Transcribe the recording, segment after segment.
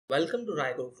Welcome to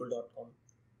RaiGuruful.com.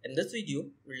 In this video,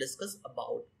 we'll discuss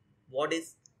about what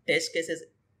is test cases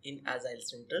in Agile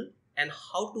Central and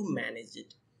how to manage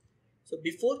it. So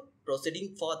before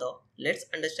proceeding further, let's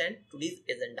understand today's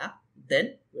agenda.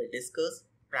 Then we'll discuss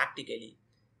practically.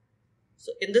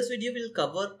 So in this video, we'll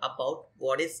cover about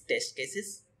what is test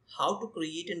cases, how to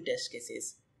create in test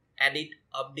cases, edit,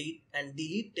 update and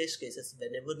delete test cases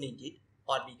whenever needed,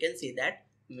 or we can say that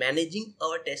managing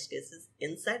our test cases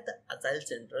inside the Agile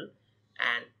Central,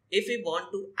 and if we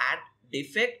want to add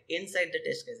defect inside the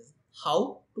test cases,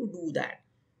 how to do that.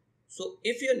 So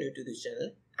if you are new to this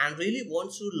channel and really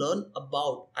wants to learn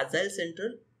about Agile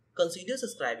Central, consider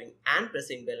subscribing and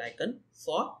pressing bell icon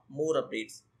for more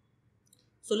updates.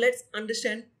 So let's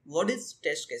understand what is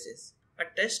test cases. A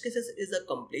test cases is a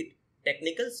complete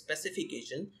technical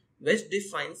specification which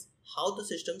defines how the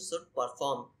system should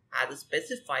perform as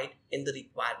specified in the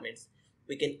requirements.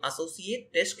 We can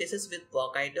associate test cases with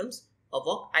work items. A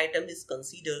work item is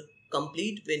considered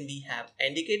complete when we have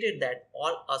indicated that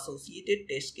all associated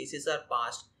test cases are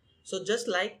passed. So just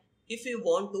like if you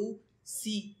want to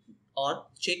see or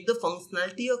check the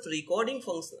functionality of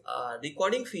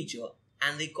recording feature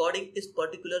and recording is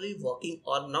particularly working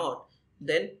or not,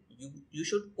 then you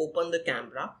should open the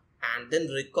camera and then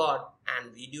record,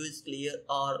 and video is clear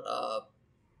or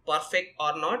perfect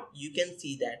or not, you can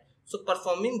see that. So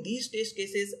performing these test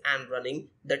cases and running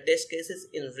the test cases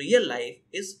in real life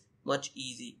is much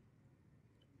easy,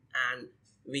 and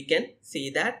we can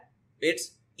say that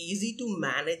it's easy to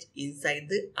manage inside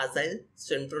the Agile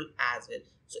Central as well.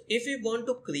 So if you want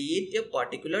to create a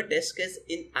particular test case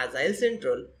in Agile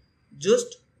Central,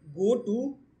 just go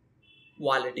to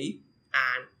quality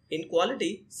and in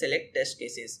quality select test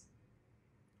cases.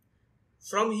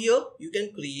 From here you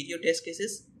can create your test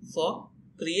cases. For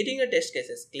creating a test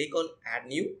cases, click on add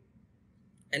new,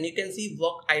 and you can see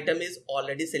work item is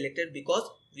already selected because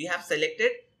we have selected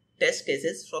test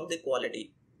cases from the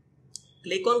quality.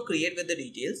 Click on create with the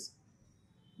details.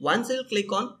 Once you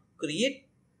click on create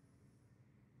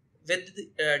with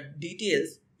the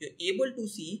details, you're able to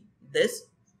see this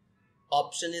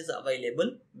option is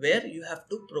available where you have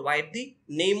to provide the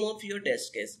name of your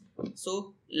test case.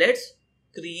 So let's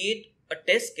create a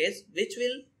test case which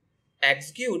will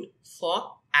execute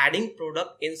for adding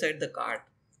product inside the cart.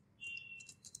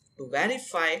 To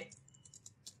verify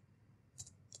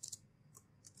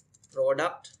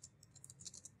product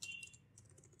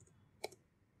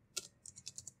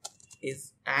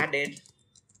is added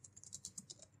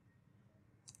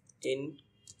in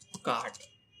cart.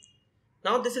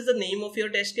 Now this is the name of your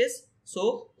test case.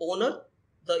 So owner,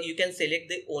 you can select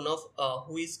the owner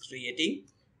who is creating,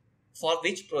 for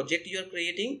which project you are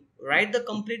creating. Write the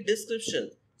complete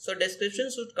description. So description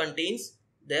should contains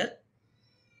the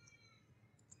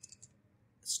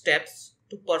steps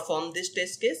to perform this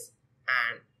test case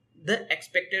and the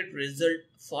expected result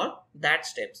for that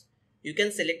steps. You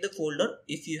can select the folder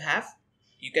if you have.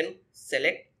 You can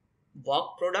select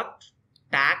work product,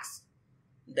 tax,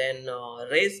 then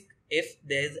risk if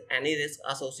there is any risk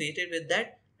associated with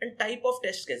that, and type of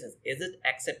test cases. Is it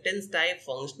acceptance type,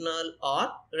 functional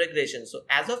or regression? So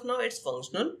as of now it's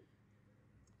functional.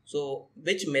 So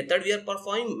which method we are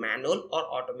performing, manual or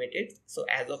automated? So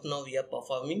as of now we are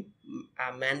performing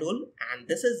manual, and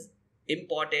this is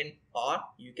important, or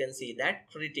you can say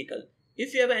that critical.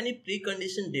 If you have any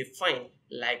precondition defined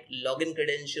like login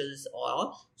credentials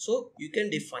or so, you can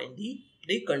define the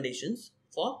preconditions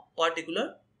for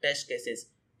particular test cases.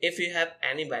 If you have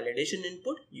any validation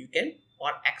input, you can,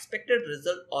 or expected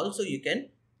result also you can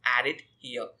add it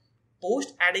here.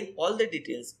 Post adding all the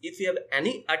details. If you have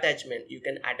any attachment, you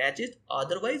can attach it.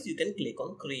 Otherwise you can click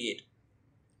on create.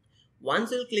 Once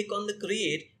you click on the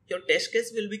create, your test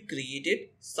case will be created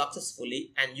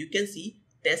successfully, and you can see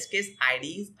test case ID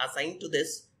is assigned to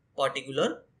this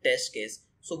particular test case.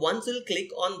 So once you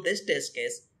click on this test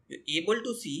case, you're able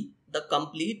to see the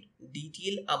complete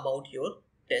detail about your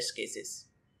test cases.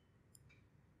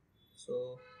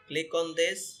 So click on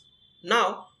this.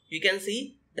 Now you can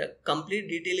see the complete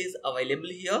detail is available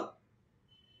here.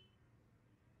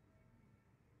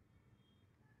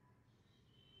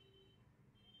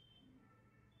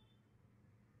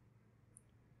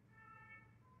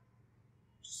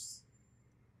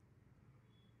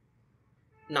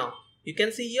 Now you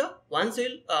can see here, once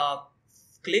you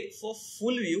click for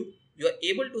full view, you are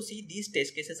able to see these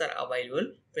test cases are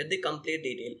available with the complete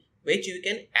detail, which you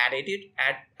can edit it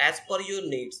as per your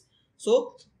needs.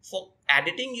 So for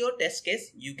editing your test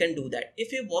case, you can do that.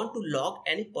 If you want to log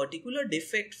any particular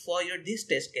defect for this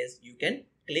test case, you can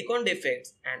click on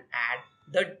defects and add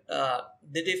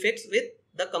the defects with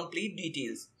the complete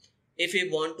details. If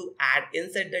you want to add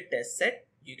inside the test set,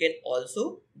 you can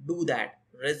also do that.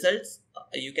 Results,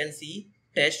 you can see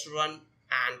test run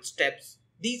and steps.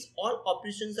 These all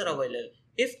operations are available.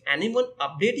 If anyone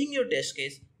updating your test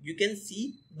case, you can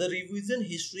see the revision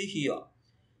history here.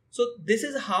 So this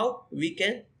is how we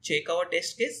can check our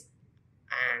test case,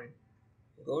 and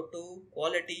go to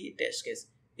quality test case.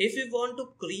 If you want to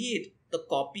create the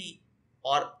copy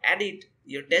or edit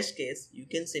your test case, you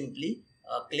can simply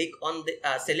click on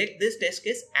the select this test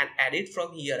case and add it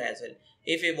from here as well.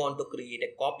 If you want to create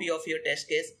a copy of your test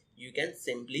case, you can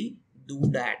simply do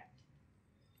that.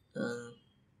 To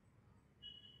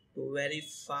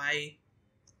verify,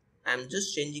 I'm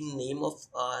just changing name of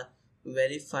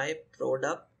verify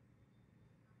product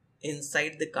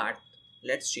inside the cart.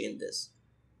 Let's change this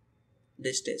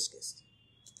test case.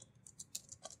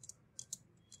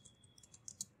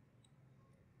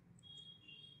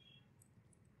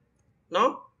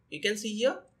 Now you can see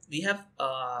here we have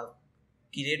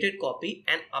created copy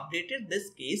and updated this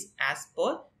case as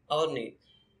per our need.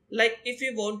 Like if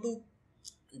you want to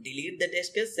delete the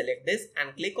test case, select this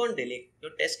and click on delete.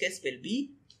 Your test case will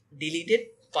be deleted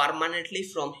permanently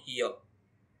from here.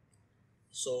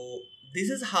 So this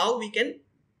is how we can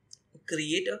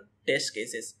create a test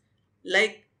cases.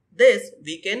 Like this,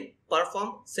 we can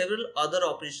perform several other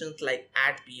operations like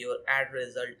add peer, add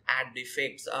result, add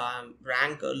defects,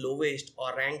 rank lowest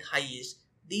or rank highest.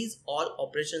 These all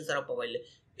operations are available.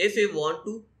 If you want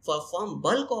to perform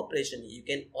bulk operation, you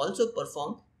can also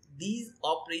perform these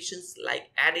operations like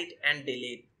edit and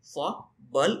delete for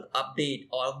bulk update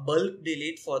or bulk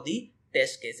delete for the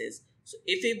test cases. So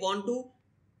if you want to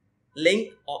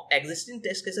link or existing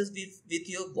test cases with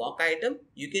your work item,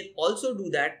 you can also do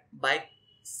that by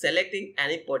selecting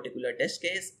any particular test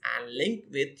case and link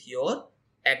with your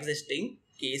existing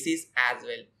cases as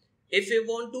well. If you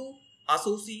want to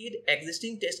associate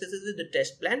existing test cases with the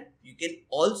test plan, you can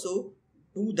also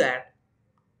do that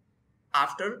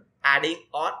after adding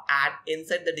or add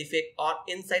inside the defect or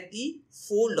inside the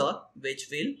folder which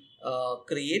will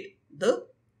create the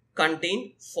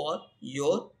content for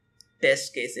your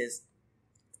test cases.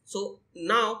 So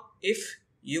now if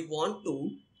you want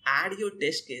to add your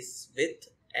test case with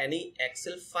any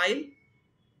Excel file,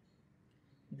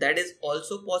 that is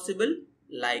also possible.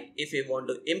 Like if you want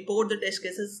to import the test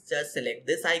cases, just select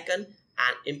this icon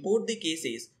and import the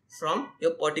cases from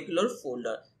your particular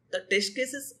folder. The test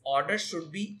cases order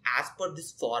should be as per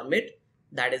this format,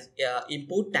 that is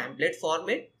import template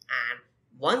format. And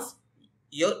once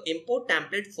your import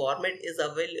template format is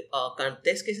available,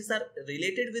 test cases are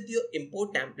related with your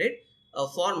import template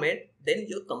format, then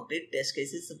your complete test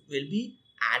cases will be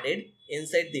added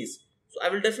inside this. So I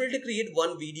will definitely create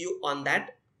one video on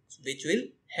that which will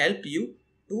help you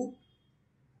to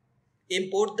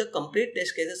import the complete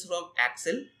test cases from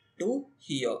Excel to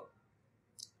here.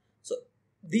 So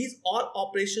these are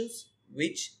operations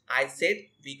which I said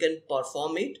we can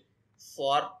perform it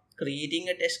for creating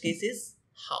a test cases,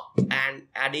 how and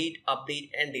edit,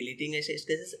 update and deleting a test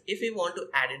cases. If we want to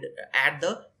add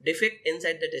the defect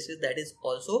inside the test case, that is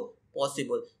also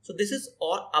possible. So this is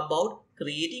all about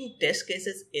creating test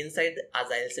cases inside the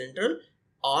Agile Central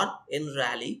or in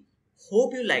Rally.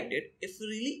 Hope you liked it. If you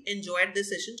really enjoyed this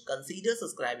session, consider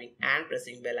subscribing and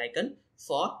pressing bell icon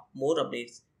for more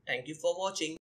updates. Thank you for watching.